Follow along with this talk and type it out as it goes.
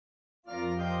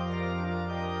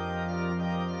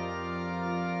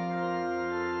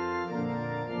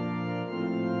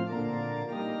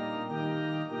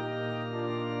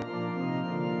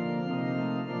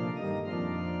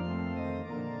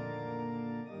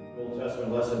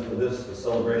Testament lesson for this, the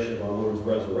celebration of our Lord's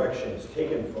resurrection, is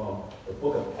taken from the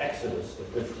book of Exodus,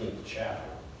 the 15th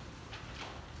chapter.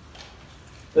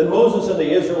 Then Moses and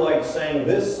the Israelites sang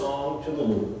this song to the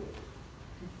Lord.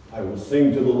 I will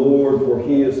sing to the Lord, for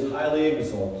he is highly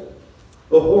exalted.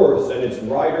 The horse and its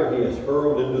rider he has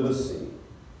hurled into the sea.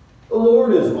 The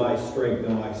Lord is my strength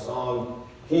and my song.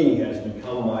 He has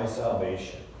become my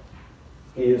salvation.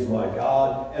 He is my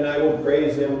God, and I will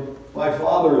praise him, my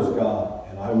Father's God,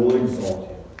 and I will exalt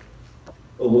him.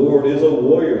 The Lord is a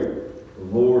warrior. The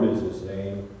Lord is his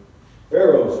name.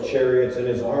 Pharaoh's chariots and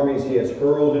his armies he has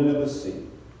hurled into the sea.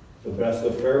 The best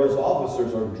of Pharaoh's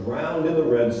officers are drowned in the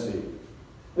Red Sea.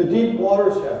 The deep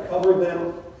waters have covered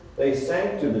them. They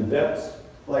sank to the depths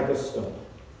like a stone.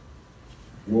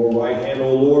 Your right hand,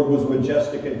 O Lord, was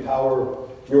majestic in power.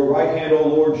 Your right hand, O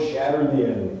Lord, shattered the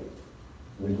enemy.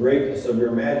 In the greatness of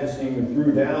your majesty, you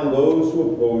threw down those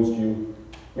who opposed you.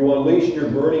 You unleashed your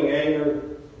burning anger.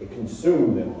 It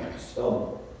consumed them like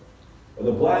stubble. With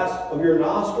the blast of your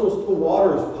nostrils, the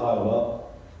waters piled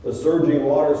up. The surging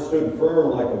waters stood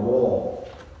firm like a wall.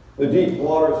 The deep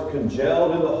waters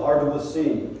congealed in the heart of the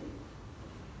sea.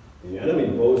 The enemy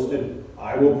boasted,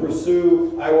 I will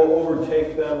pursue, I will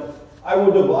overtake them. I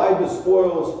will divide the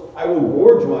spoils. I will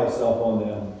gorge myself on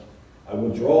them. I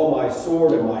will draw my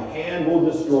sword, and my hand will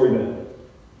destroy them.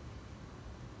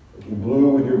 But you blew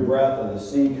with your breath, and the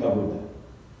sea covered them.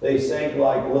 They sank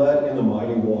like lead in the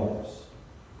mighty waters.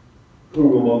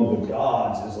 Who among the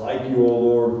gods is like you, O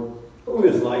Lord? Who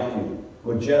is like you,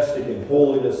 majestic in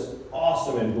holiness,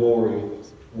 awesome in glory,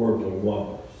 working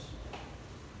wonders?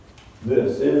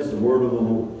 This is the word of the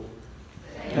Lord.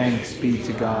 Thanks be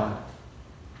to God.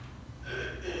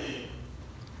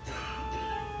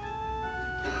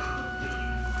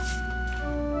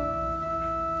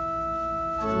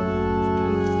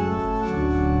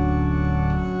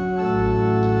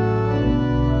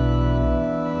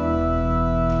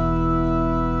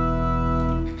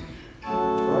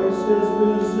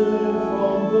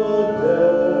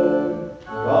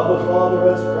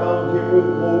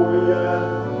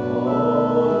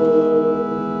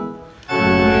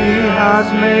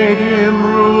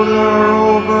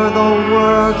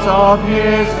 Of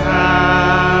his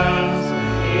hands,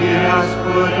 he has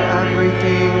put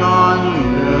everything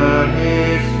under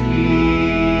his feet.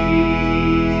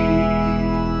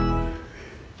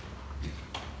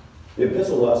 The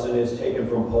epistle lesson is taken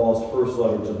from Paul's first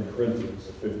letter to the Corinthians,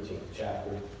 the 15th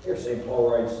chapter. Here St. Paul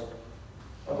writes,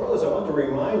 My brothers, I want to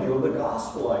remind you of the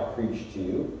gospel I preached to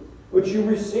you, which you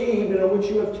received and on which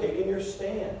you have taken your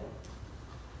stand.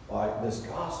 By this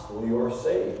gospel you are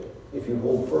saved, if you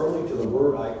hold firmly to the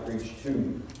word I preached to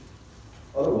you.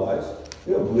 Otherwise,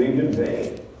 you have believed in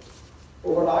vain.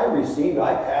 For what I received,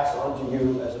 I pass on to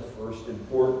you as of first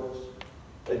importance,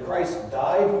 that Christ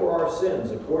died for our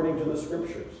sins according to the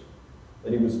Scriptures,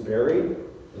 that he was buried,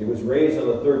 that he was raised on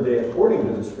the third day according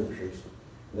to the Scriptures,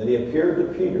 and that he appeared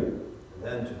to Peter, and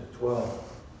then to the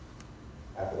 12.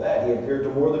 After that, he appeared to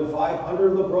more than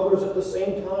 500 of the brothers at the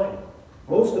same time,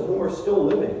 most of whom are still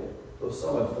living, though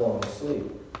some have fallen asleep.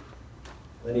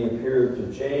 Then he appeared to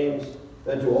James,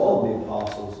 then to all the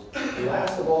apostles, and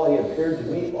last of all he appeared to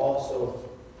me also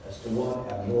as to one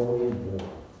abnormally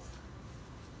born.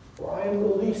 For I am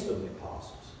the least of the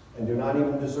apostles, and do not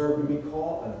even deserve to be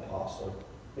called an apostle,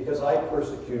 because I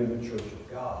persecuted the church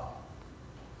of God.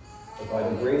 But by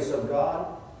the grace of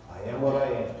God, I am what I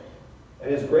am,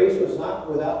 and his grace was not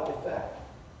without effect.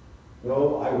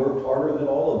 No, I worked harder than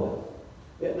all of them,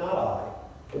 yet not I,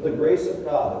 but the grace of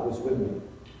God that was with me.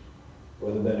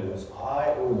 Whether then it was I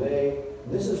or they,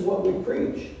 this is what we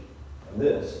preach, and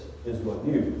this is what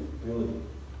you believe.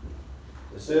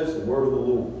 This is the word of the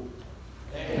Lord.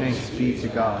 Thanks be to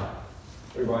God.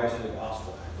 We rise to the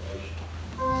gospel acclamation.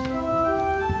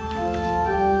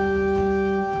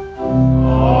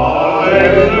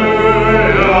 Hallelujah.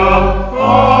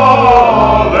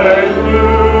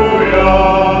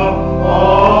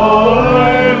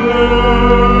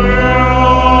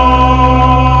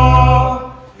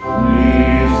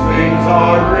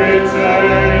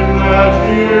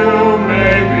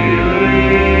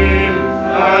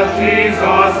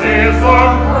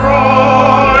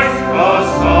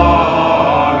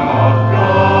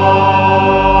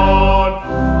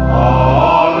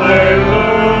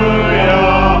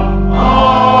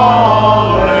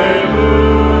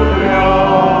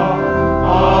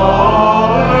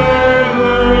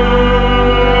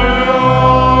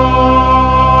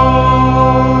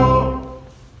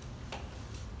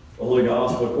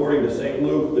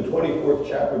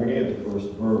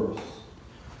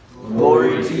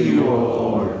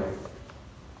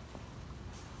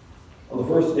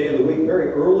 the week,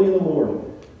 very early in the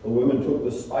morning, the women took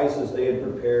the spices they had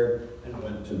prepared and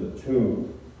went to the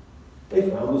tomb. They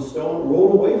found the stone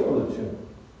rolled away from the tomb.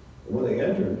 And when they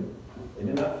entered, they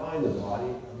did not find the body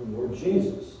of the Lord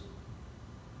Jesus.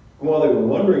 And while they were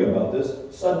wondering about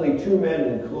this, suddenly two men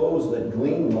in clothes that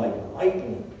gleamed like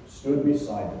lightning stood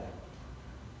beside them.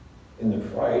 In their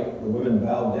fright, the women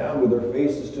bowed down with their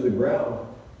faces to the ground.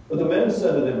 But the men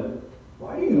said to them,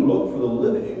 "Why do you look for the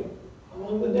living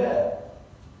among the dead?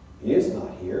 He is not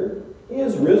here. He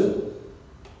is risen.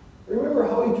 Remember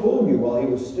how he told you while he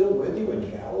was still with you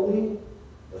in Galilee?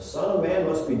 The Son of Man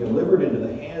must be delivered into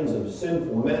the hands of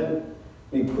sinful men,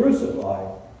 be crucified,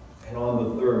 and on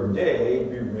the third day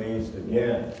be raised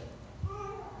again."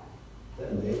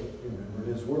 Then they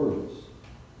remembered his words.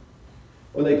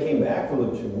 When they came back from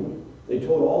the tomb, they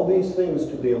told all these things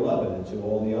to the 11 and to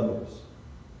all the others.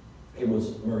 It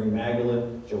was Mary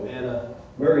Magdalene, Joanna,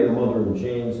 Mary the mother of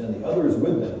James, and the others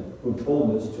with them who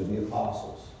told this to the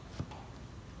apostles.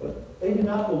 But they did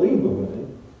not believe the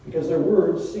women, because their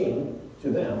words seemed to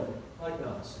them like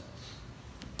nonsense.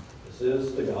 This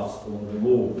is the gospel of the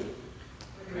Lord.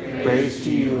 Praise to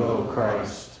you, O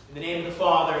Christ. In the name of the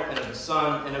Father, and of the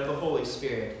Son, and of the Holy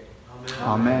Spirit. Amen.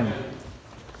 Amen.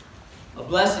 A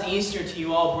blessed Easter to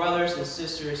you all, brothers and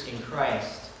sisters in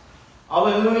Christ.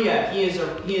 Alleluia, he is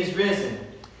risen.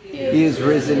 He is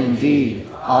risen indeed.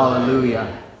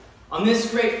 Alleluia. On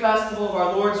this great festival of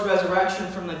our Lord's resurrection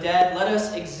from the dead, let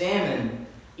us examine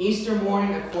Easter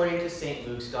morning according to St.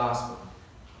 Luke's Gospel.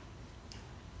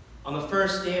 On the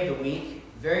first day of the week,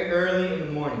 very early in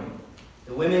the morning,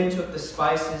 the women took the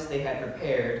spices they had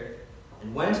prepared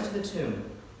and went to the tomb.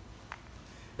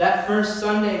 That first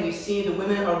Sunday, we see the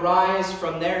women arise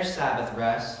from their Sabbath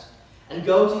rest and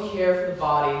go to care for the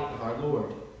body of our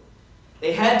Lord.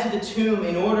 They head to the tomb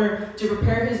in order to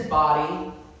prepare his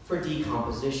body for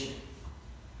decomposition.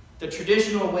 The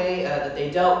traditional way that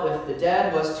they dealt with the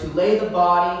dead was to lay the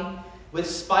body with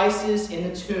spices in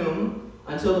the tomb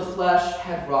until the flesh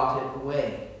had rotted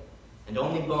away, and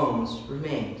only bones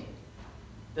remained.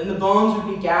 Then the bones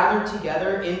would be gathered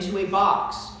together into a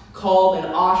box called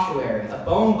an ossuary, a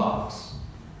bone box,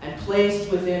 and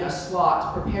placed within a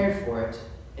slot prepared for it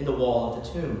in the wall of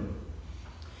the tomb.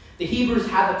 The Hebrews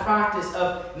had the practice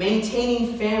of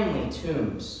maintaining family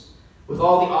tombs, with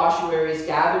all the ossuaries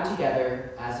gathered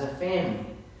together as a family,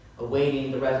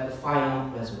 awaiting the final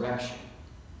resurrection.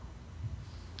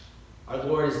 Our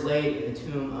Lord is laid in the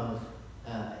tomb of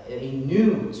a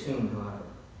new tomb, however.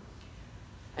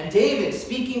 And David,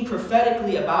 speaking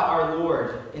prophetically about our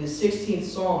Lord in the 16th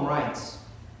Psalm, writes,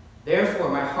 "Therefore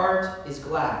my heart is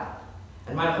glad,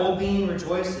 and my whole being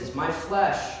rejoices. My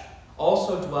flesh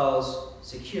also dwells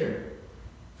secure.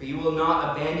 For you will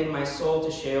not abandon my soul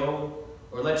to Sheol,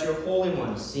 or let your Holy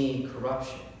One see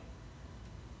corruption."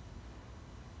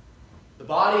 The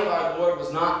body of our Lord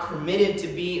was not permitted to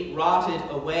be rotted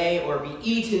away or be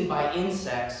eaten by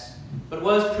insects, but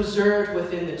was preserved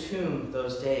within the tomb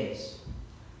those days.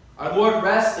 Our Lord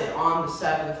rested on the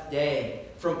seventh day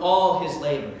from all his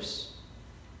labors,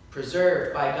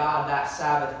 preserved by God that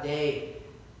Sabbath day,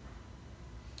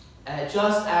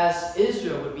 just as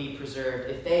Israel would be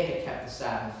preserved if they had kept the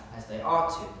Sabbath as they ought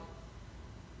to.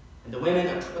 And the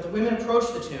women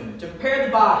approached the tomb to prepare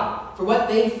the body for what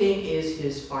they think is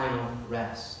his final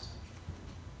rest.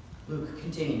 Luke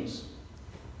continues,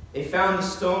 "They found the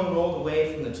stone rolled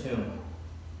away from the tomb,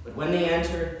 but when they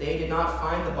entered, they did not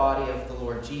find the body of the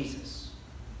Lord Jesus.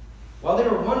 While they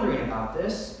were wondering about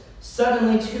this,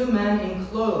 suddenly two men in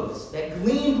clothes that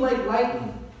gleamed like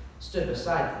lightning stood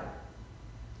beside them.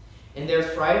 In their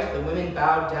fright, the women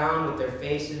bowed down with their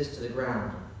faces to the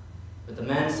ground. But the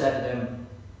men said to them,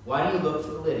 'Why do you look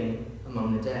for the living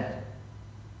among the dead?'"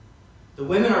 The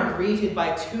women are greeted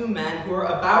by two men who are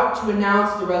about to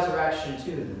announce the resurrection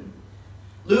to them.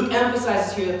 Luke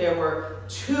emphasizes here that there were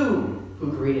two who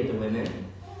greeted the women,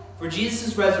 for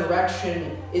Jesus'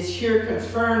 resurrection is here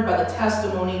confirmed by the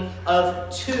testimony of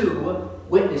two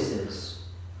witnesses,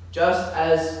 just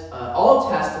as all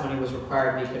testimony was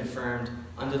required to be confirmed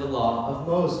under the law of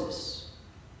Moses.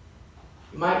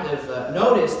 You might have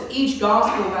noticed that each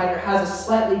gospel writer has a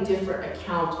slightly different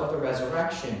account of the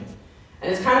resurrection.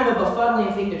 And it's kind of a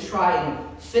befuddling thing to try and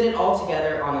fit it all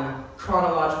together on a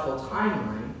chronological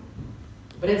timeline.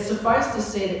 But it's suffice to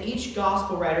say that each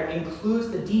gospel writer includes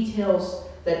the details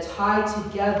that tie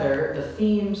together the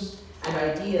themes and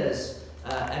ideas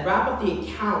and wrap up the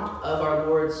account of our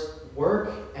Lord's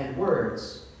work and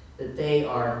words that they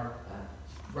are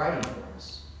writing for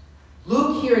us.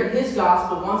 Luke here in his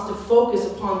gospel wants to focus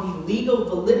upon the legal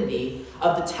validity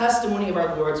of the testimony of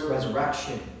our Lord's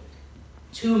resurrection.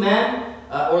 Two men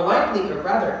or likely, or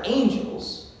rather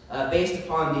angels, based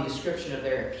upon the description of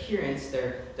their appearance,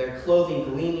 their clothing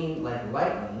gleaming like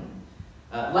lightning.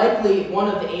 Likely, one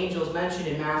of the angels mentioned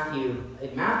in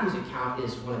Matthew's account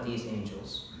is one of these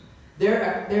angels.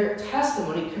 Their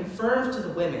testimony confirms to the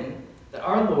women that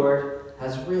our Lord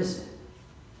has risen.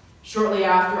 Shortly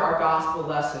after our gospel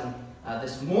lesson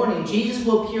this morning, Jesus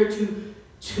will appear to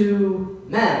two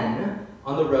men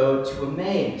on the road to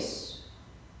Emmaus.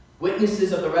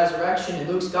 Witnesses of the resurrection in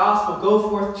Luke's gospel go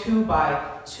forth 2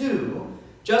 by 2,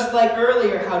 just like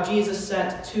earlier how Jesus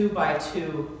sent 2 by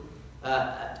 2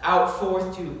 out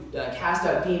forth to cast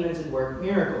out demons and work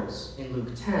miracles in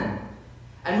Luke 10.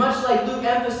 And much like Luke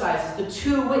emphasizes the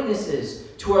 2 witnesses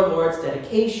to our Lord's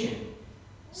dedication,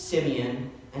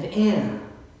 Simeon and Anna.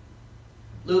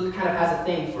 Luke kind of has a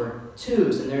thing for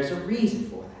 2s, and there's a reason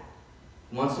for that.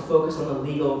 He wants to focus on the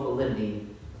legal validity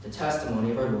of the testimony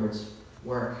of our Lord's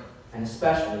work, and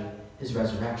especially his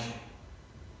resurrection.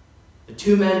 The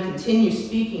 2 men continue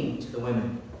speaking to the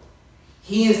women.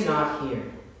 He is not here.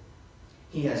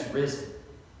 He has risen.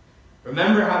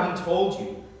 Remember how he told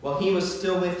you, while he was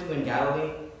still with you in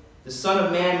Galilee, the Son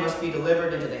of Man must be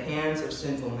delivered into the hands of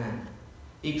sinful men,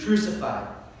 be crucified,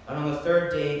 and on the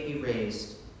 3rd day be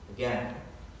raised again.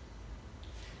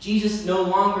 Jesus no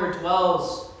longer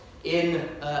dwells in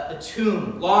the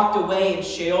tomb, locked away in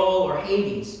Sheol or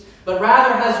Hades, but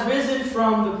rather has risen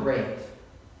from the grave.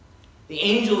 The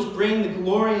angels bring the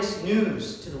glorious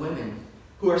news to the women,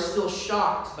 who are still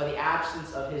shocked by the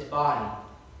absence of his body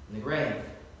in the grave.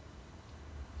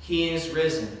 He is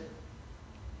risen.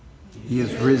 He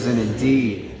is risen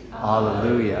indeed.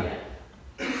 Hallelujah.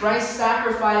 Christ's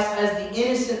sacrifice as the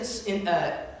innocent,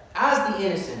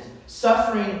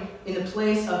 suffering in the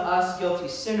place of us guilty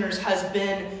sinners, has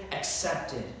been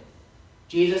accepted.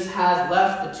 Jesus has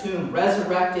left the tomb,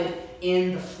 resurrected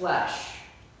in the flesh.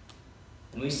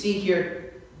 And we see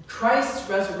here, Christ's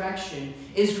resurrection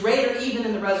is greater even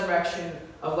than the resurrection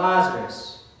of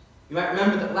Lazarus. You might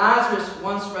remember that Lazarus,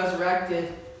 once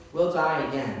resurrected, will die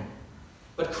again.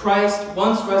 But Christ,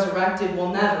 once resurrected, will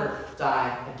never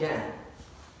die again.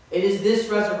 It is this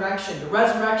resurrection, the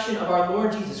resurrection of our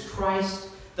Lord Jesus Christ,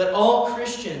 that all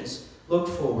Christians look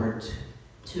forward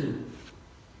to.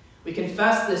 We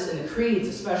confess this in the creeds,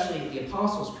 especially the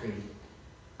Apostles' Creed.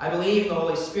 I believe in the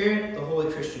Holy Spirit, the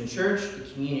Holy Christian Church, the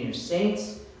communion of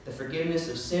saints, the forgiveness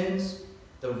of sins,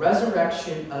 the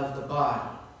resurrection of the body,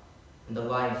 and the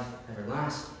life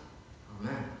everlasting.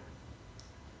 Amen.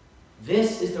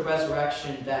 This is the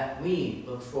resurrection that we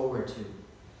look forward to.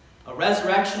 A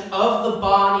resurrection of the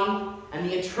body and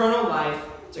the eternal life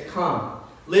to come,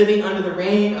 living under the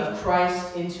reign of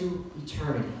Christ into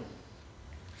eternity.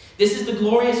 This is the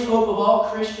glorious hope of all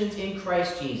Christians in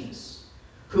Christ Jesus,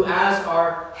 who as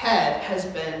our head has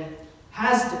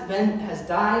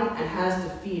died and has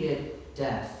defeated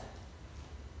death.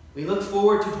 We look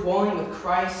forward to dwelling with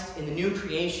Christ in the new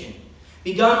creation,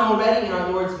 begun already in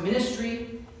our Lord's ministry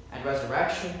and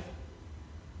resurrection,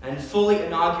 and fully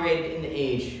inaugurated in the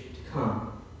age to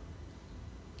come.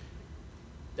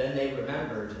 Then they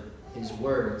remembered his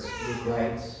words, Luke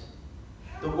writes.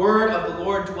 The word of the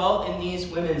Lord dwelt in these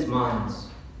women's minds,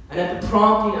 and at the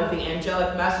prompting of the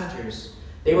angelic messengers,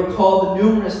 they were called the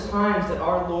numerous times that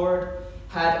our Lord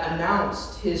had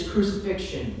announced his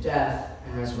crucifixion, death,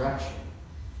 and resurrection.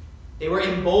 They were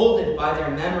emboldened by their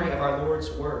memory of our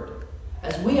Lord's word,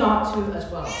 as we ought to as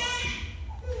well.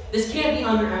 This can't be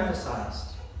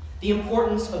underemphasized, the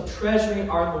importance of treasuring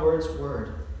our Lord's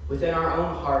word within our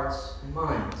own hearts and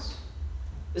minds.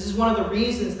 This is one of the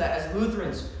reasons that as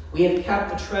Lutherans, we have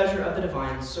kept the treasure of the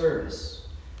divine service,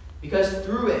 because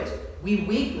through it, we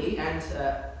weekly, and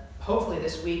hopefully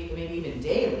this week, maybe even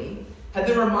daily, have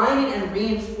been reminded and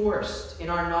reinforced in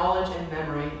our knowledge and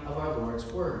memory of our Lord's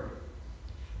word.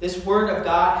 This word of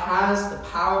God has the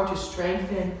power to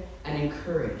strengthen and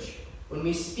encourage when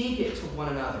we speak it to one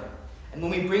another, and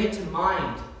when we bring it to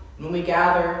mind, and when we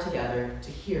gather together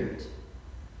to hear it.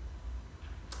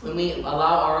 When we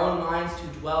allow our own minds to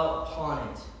dwell upon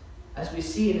it, as we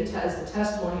see it as the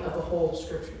testimony of the whole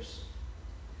Scriptures.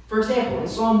 For example, in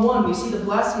Psalm 1, we see the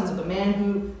blessings of the man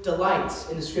who delights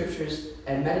in the Scriptures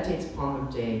and meditates upon them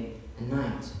day and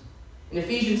night. In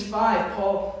Ephesians 5,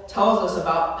 Paul tells us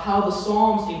about how the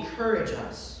Psalms encourage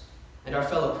us and our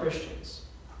fellow Christians.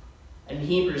 In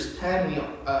Hebrews 10, we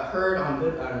heard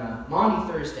on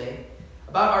Maundy Thursday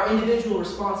about our individual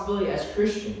responsibility as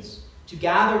Christians to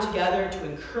gather together to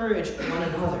encourage one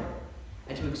another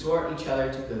and to exhort each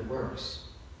other to good works.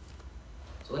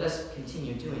 So let us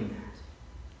continue doing that.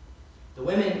 The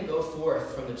women go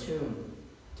forth from the tomb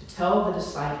to tell the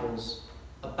disciples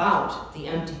about the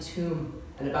empty tomb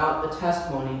and about the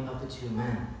testimony of the two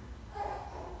men.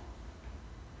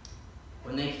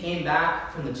 When they came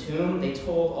back from the tomb, they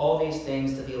told all these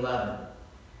things to the 11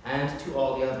 and to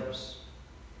all the others.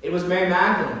 It was Mary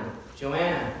Magdalene,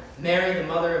 Joanna, Mary the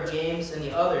mother of James, and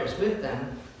the others with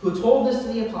them who told this to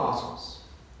the apostles.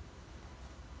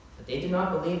 But they did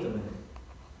not believe the women,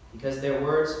 because their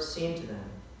words seemed to them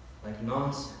like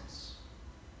nonsense.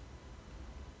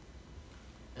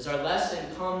 As our lesson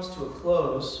comes to a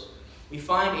close, we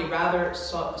find a rather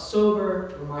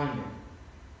sober reminder.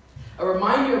 A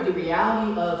reminder of the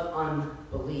reality of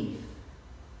unbelief.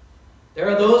 There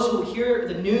are those who hear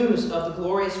the news of the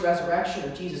glorious resurrection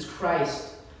of Jesus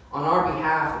Christ on our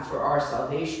behalf and for our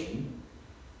salvation,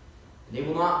 and they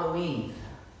will not believe,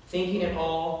 thinking it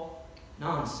all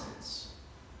nonsense.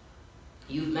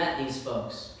 You've met these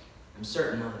folks, I'm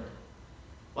certain of it.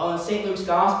 While in St. Luke's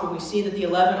Gospel we see that the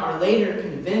 11 are later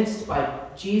convinced by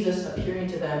Jesus appearing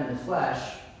to them in the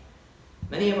flesh,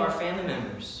 many of our family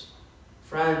members,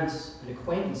 friends, and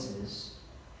acquaintances,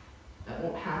 that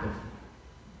won't happen for them.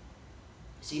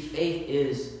 See, faith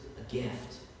is a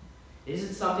gift. It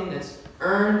isn't something that's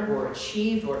earned or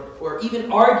achieved or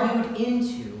even argued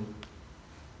into.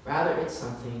 Rather, it's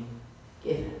something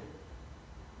given.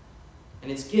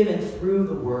 And it's given through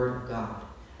the Word of God,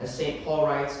 as St. Paul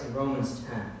writes in Romans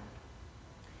 10.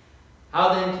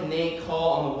 How then can they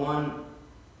call on the one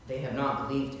they have not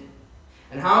believed in?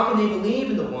 And how can they believe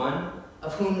in the one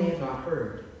of whom they have not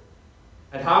heard?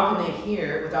 And how can they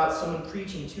hear without someone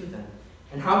preaching to them?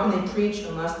 And how can they preach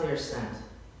unless they are sent?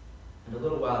 And a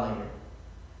little while later,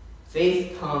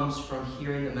 faith comes from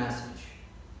hearing the message.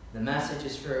 The message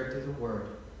is heard through the word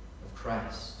of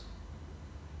Christ.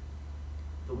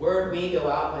 The word we go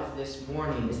out with this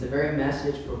morning is the very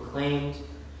message proclaimed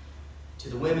to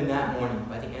the women that morning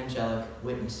by the angelic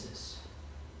witnesses.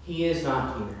 He is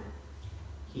not here.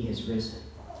 He has risen.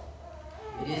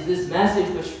 It is this message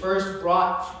which first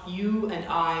brought you and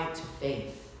I to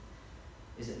faith.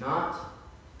 Is it not?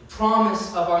 The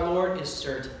promise of our Lord is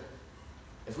certain.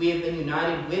 If we have been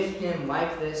united with him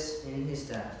like this in his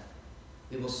death,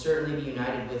 we will certainly be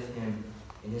united with him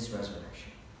in his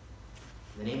resurrection.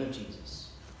 In the name of Jesus.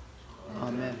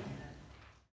 Amen.